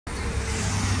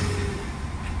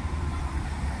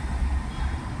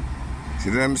See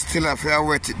them still have to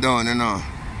wet it down, you know.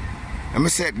 Let me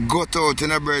say gut out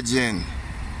in a virgin.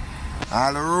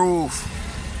 All the roof.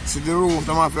 See the roof,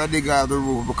 them have to dig out the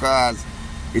roof because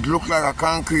it look like a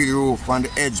concrete roof on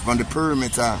the edge, on the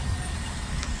perimeter.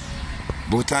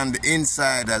 But on the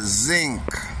inside, a zinc.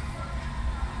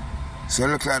 So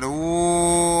look like the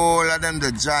whole of them,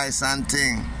 the joists and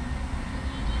thing.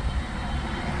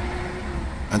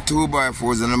 And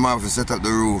 2x4s and them have to set up the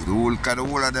roof. The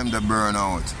whole of them, they burn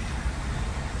out.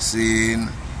 See?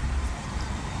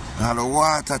 Now the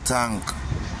water tank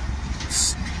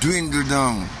dwindled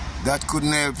down. That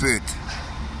couldn't help it.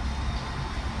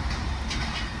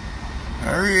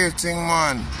 A real thing,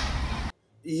 man.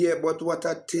 Yeah, but what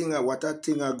a thing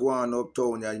I go on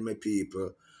uptown here, my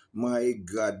people. My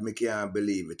God, me can't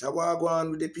believe it. How I go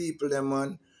on with the people, them,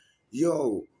 man?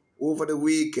 Yo, over the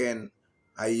weekend,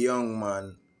 a young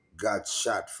man got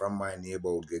shot from my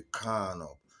neighborhood, get cornered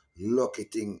up. Lucky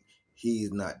thing,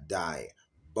 he's not die.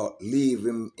 But leave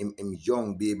him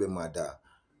young baby mother.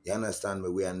 You understand me?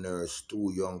 We are nurse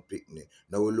 2 young picnic.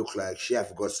 Now we look like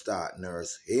chef got start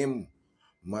nurse him.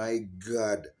 My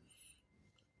God.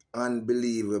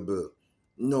 Unbelievable.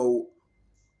 No,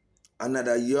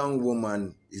 another young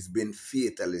woman is being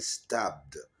fatally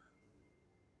stabbed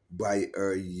by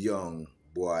her young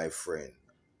boyfriend.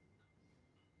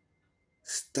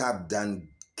 Stabbed and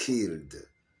killed.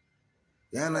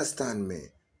 You understand me?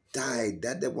 Died.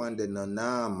 That the one that not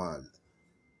normal.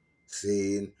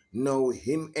 Saying, no,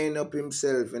 him end up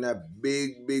himself in a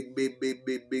big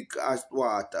hot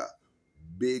water.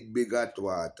 Big hot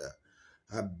water.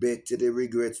 I bet you the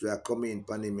regrets were coming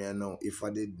upon him now if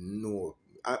I didn't know.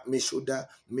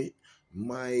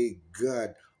 My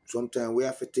God. Sometimes we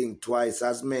have to think twice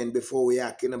as men before we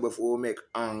act, before we make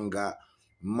anger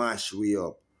mash we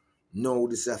up. No,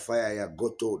 this is a fire here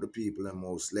got out the people and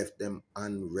most left them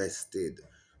unrested.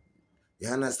 You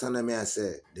understand what I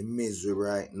say? The misery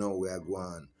right now we are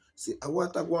going. See, I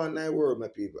want to go on that world, my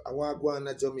people. I want to go on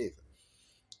to Jamaica.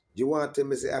 You want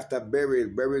to say after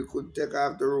burial could take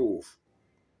off the roof.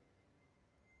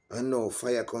 I know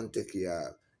fire can't take you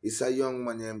off. It's a young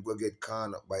man who go get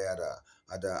caught up by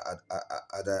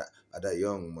other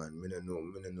young man. I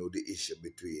don't know the issue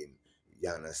between, you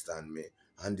understand me?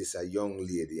 And this a young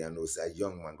lady, you know, it's a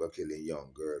young man go kill a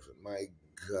young girlfriend. My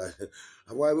God.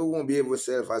 Why we won't be able to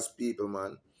self as people,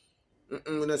 man?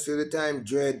 When I see the time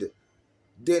dread.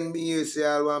 Then me you say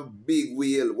one big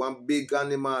whale, one big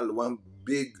animal, one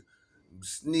big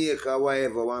snake or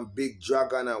whatever, one big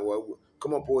dragon or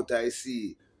come up out I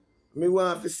see. Me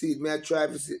want to see it. Me I try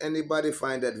to see anybody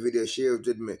find that video, share it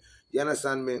with me. You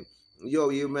understand me? Yo,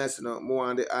 you messing up more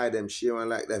on the item, share and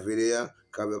like that video.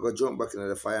 Because we're going to jump back into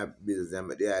the fire business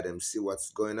and the item, see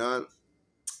what's going on.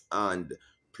 And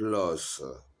plus,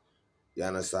 you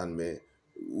understand me?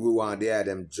 We want the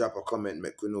item, drop a comment,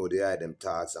 make we know the item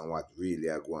thoughts and what really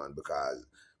are going on. Because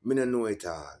me don't know it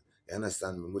all. You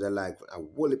understand me? Me don't like a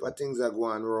whole heap of things are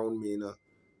going around me, you know.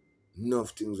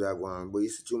 Enough things are going on. But you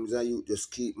see, things are you just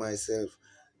keep myself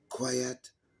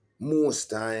quiet most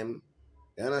time.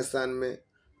 You understand me?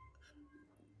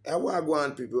 And what go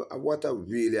on, people? And what are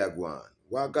really go on?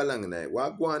 What go along now?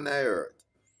 What go on earth?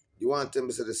 You want them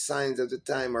to say the signs of the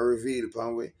time are revealed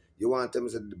upon we? You want them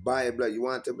to say the Bible? You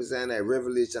want them to say a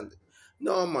revelation?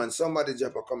 No, man. Somebody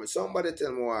drop a comment. Somebody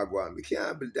tell me what go on. We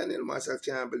can't believe. Daniel Marshall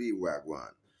can't believe what go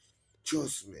on.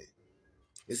 Trust me.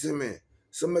 You see me?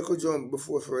 So I could jump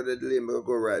before further delay, I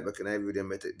go right back in every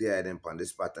video, the item on the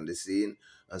spot and the scene,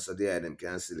 and so the item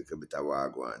can see a little bit of what I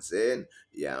go on saying.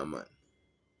 Yeah, man.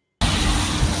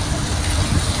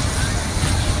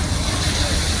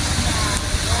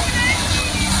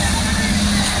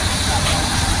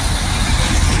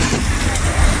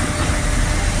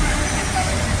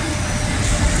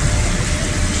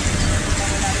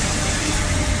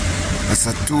 It's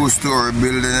a 2-story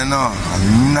building, you know.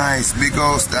 A nice big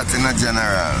house that's in a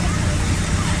general.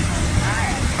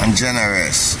 And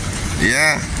generous.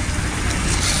 Yeah?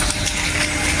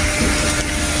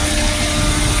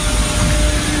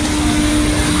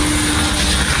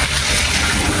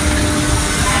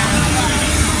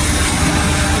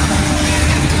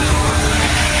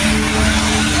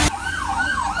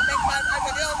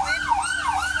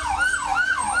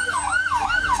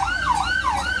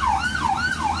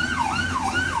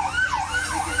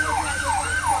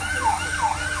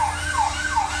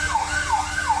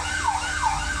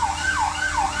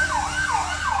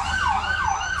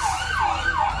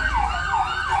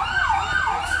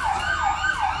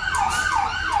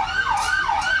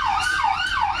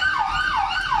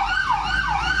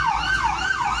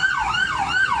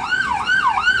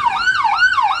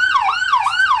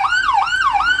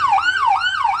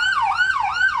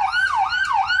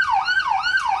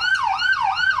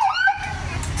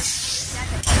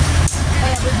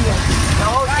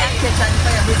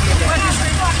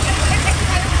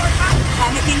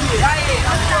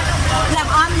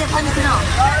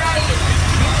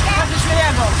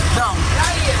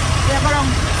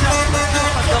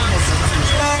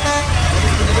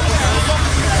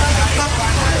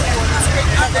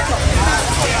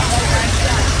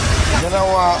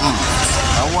 I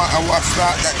want to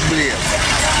start that blaze.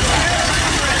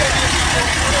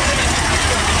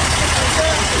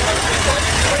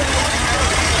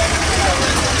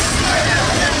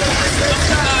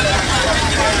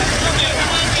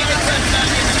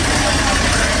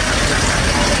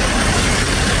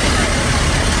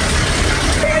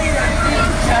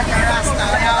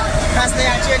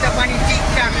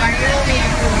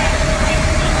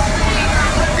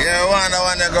 Yeah, I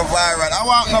want to go viral. I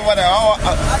want over there. I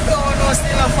don't know,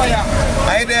 still on fire.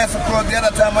 I there for close the other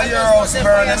time. Your house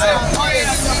burning up.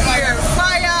 Fire.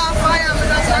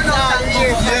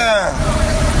 Yeah.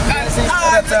 The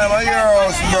other time your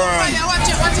house burning.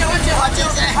 Watch it. Watch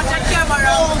the camera.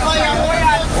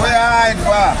 Where you hide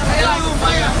for?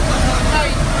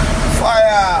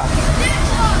 Fire.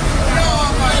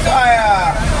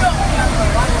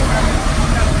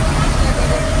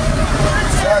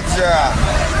 Gotcha.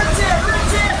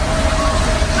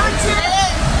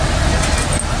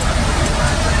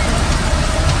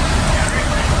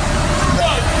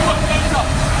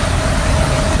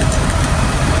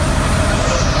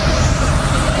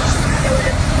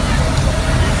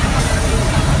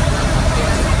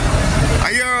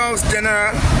 Are your house,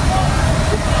 General?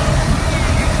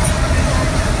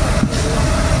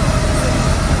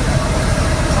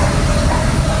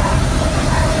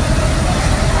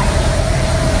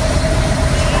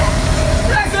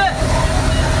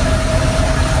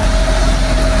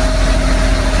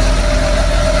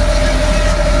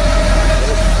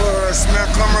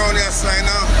 Come around here, sign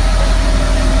up.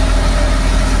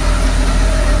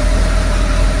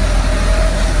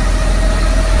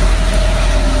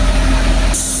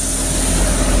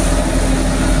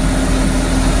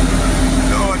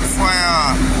 Lord, fire.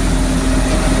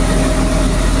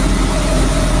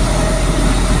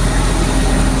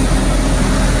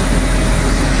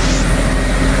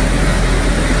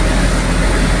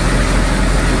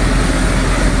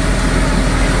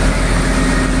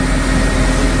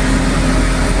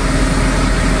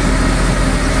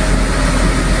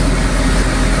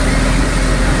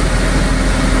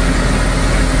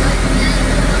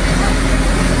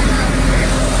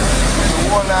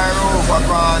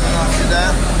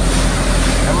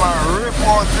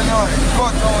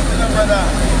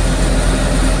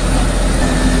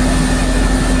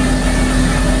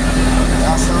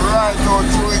 That's right out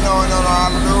through it now,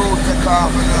 all of the road take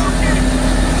off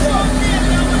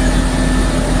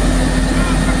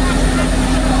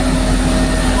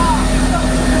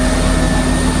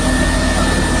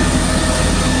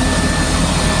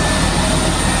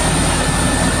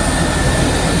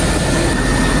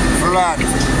flat.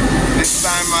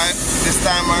 This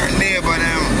time our neighbor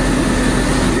them.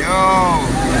 Yo.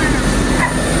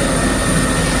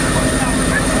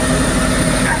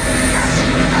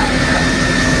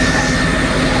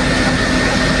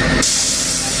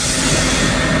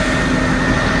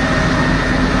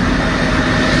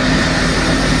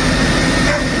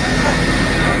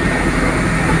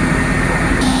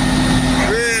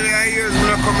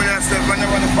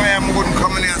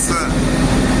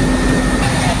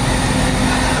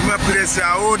 Place a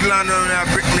woodland on a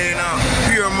brick lane now.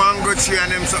 Pure mango tree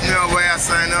and them something over here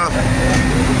sign up.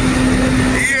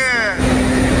 Yeah.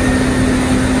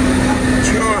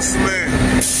 Trust me.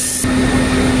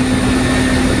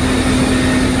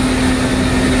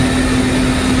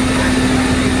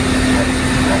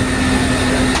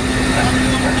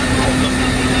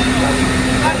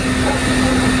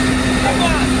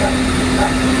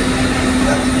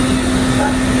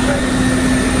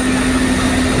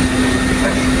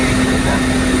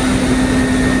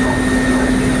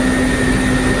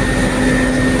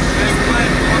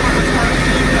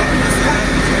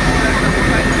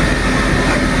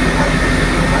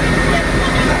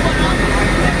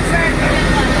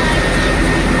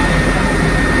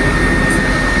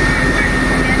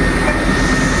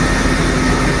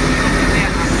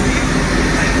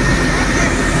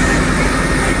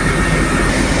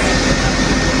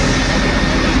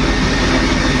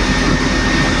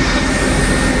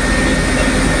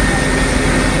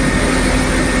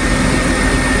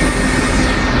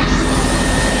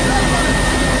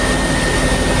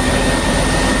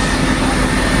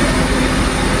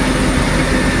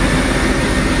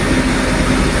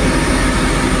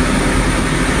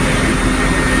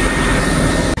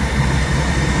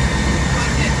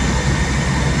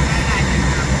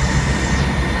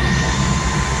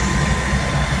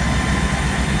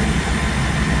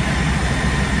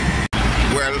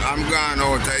 I'm gone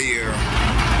out of here.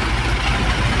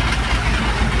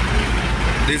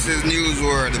 This is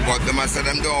newsworthy, but them I said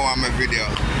them don't want my video.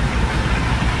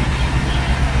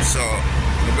 So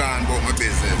I'm gone about my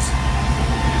business.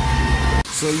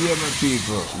 So yeah, my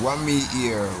people, what me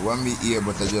hear,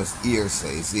 but I just hear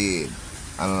say, see,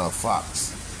 I don't know,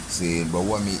 facts, see, but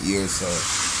what me hear say,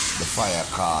 the fire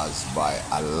caused by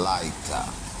a lighter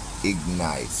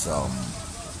ignite some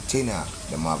tinner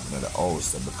them have in the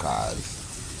house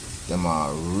because them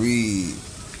are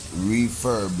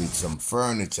refurbish some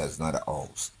furniture's not the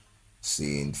house,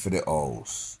 see, for the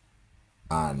house,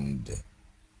 and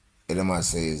it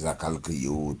must say is like a little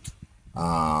youth,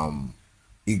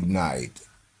 ignite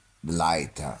the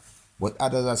lighter. But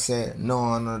others I say,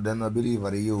 no, they don't believe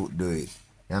what the youth do it.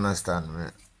 You understand me?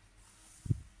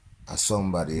 As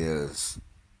somebody else,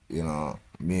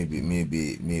 maybe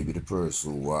the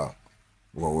person who work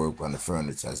on the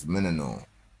furniture, as me no know.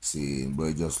 See, but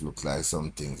it just look like some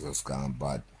things just gone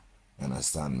bad. You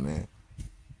understand me?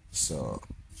 So,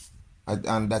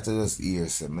 and that is just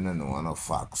hearsay. Me no know, no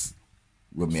facts.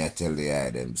 When me I tell the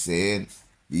eye them saying,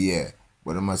 yeah,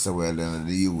 but I must say, well, then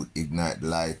the youth ignite the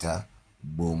lighter,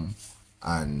 boom,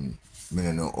 and me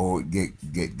don't know how it get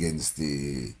against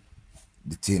the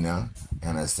tinner, you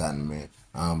understand me,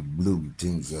 and blue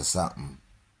things or something,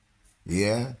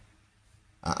 yeah.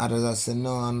 And others I say,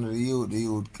 no, and the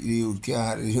youth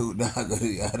can't, the youth not gonna,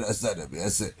 you understand me, I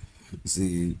say,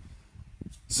 see,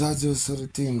 so I just saw the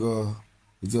thing go,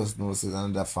 you just know, it's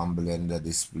another family under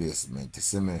displacement, you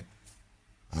see me,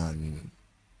 and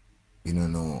you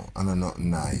know, I know nothing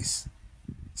nice.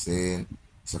 Saying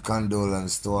so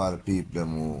condolence to all the people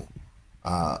who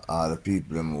all the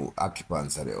people who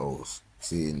occupants of the house.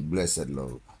 Saying blessed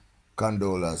love.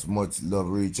 Condolence, much love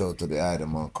reach out to the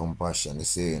item and compassion.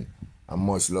 Saying and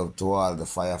much love to all the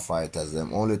firefighters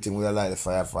them. Only thing we like the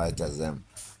firefighters them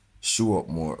show up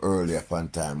more early upon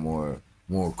time, more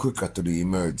quicker to the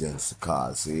emergency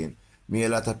call. Saying me a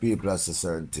lot of people have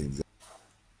certain things.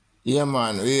 Yeah,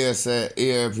 man. Here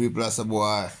people say,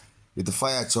 boy, if the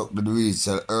fire truck did reach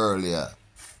earlier,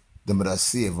 they would have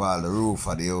saved all the roof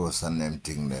of the house and them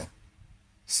thing there.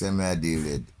 Same I deal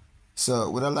with.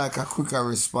 So, would I like a quicker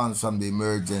response from the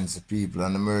emergency people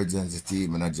and emergency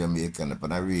team in a Jamaica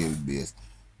on a real base?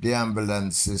 The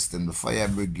ambulance system, the fire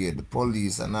brigade, the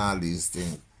police and all these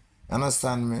things.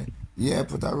 Understand me? Yeah,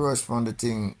 put a rush on the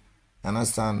thing.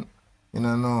 Understand? You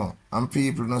know, no. And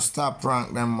people no stop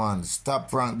prank them man. Stop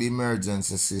prank the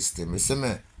emergency system. You see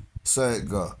me? So it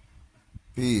go.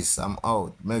 Peace. I'm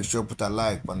out. Make sure put a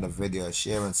like on the video,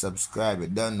 share and subscribe.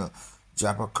 It don't know.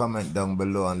 Drop a comment down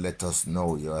below and let us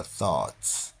know your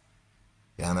thoughts.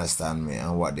 You understand me?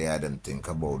 And what the Adam think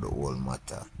about the whole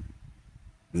matter.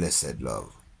 Blessed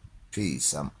love.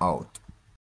 Peace. I'm out.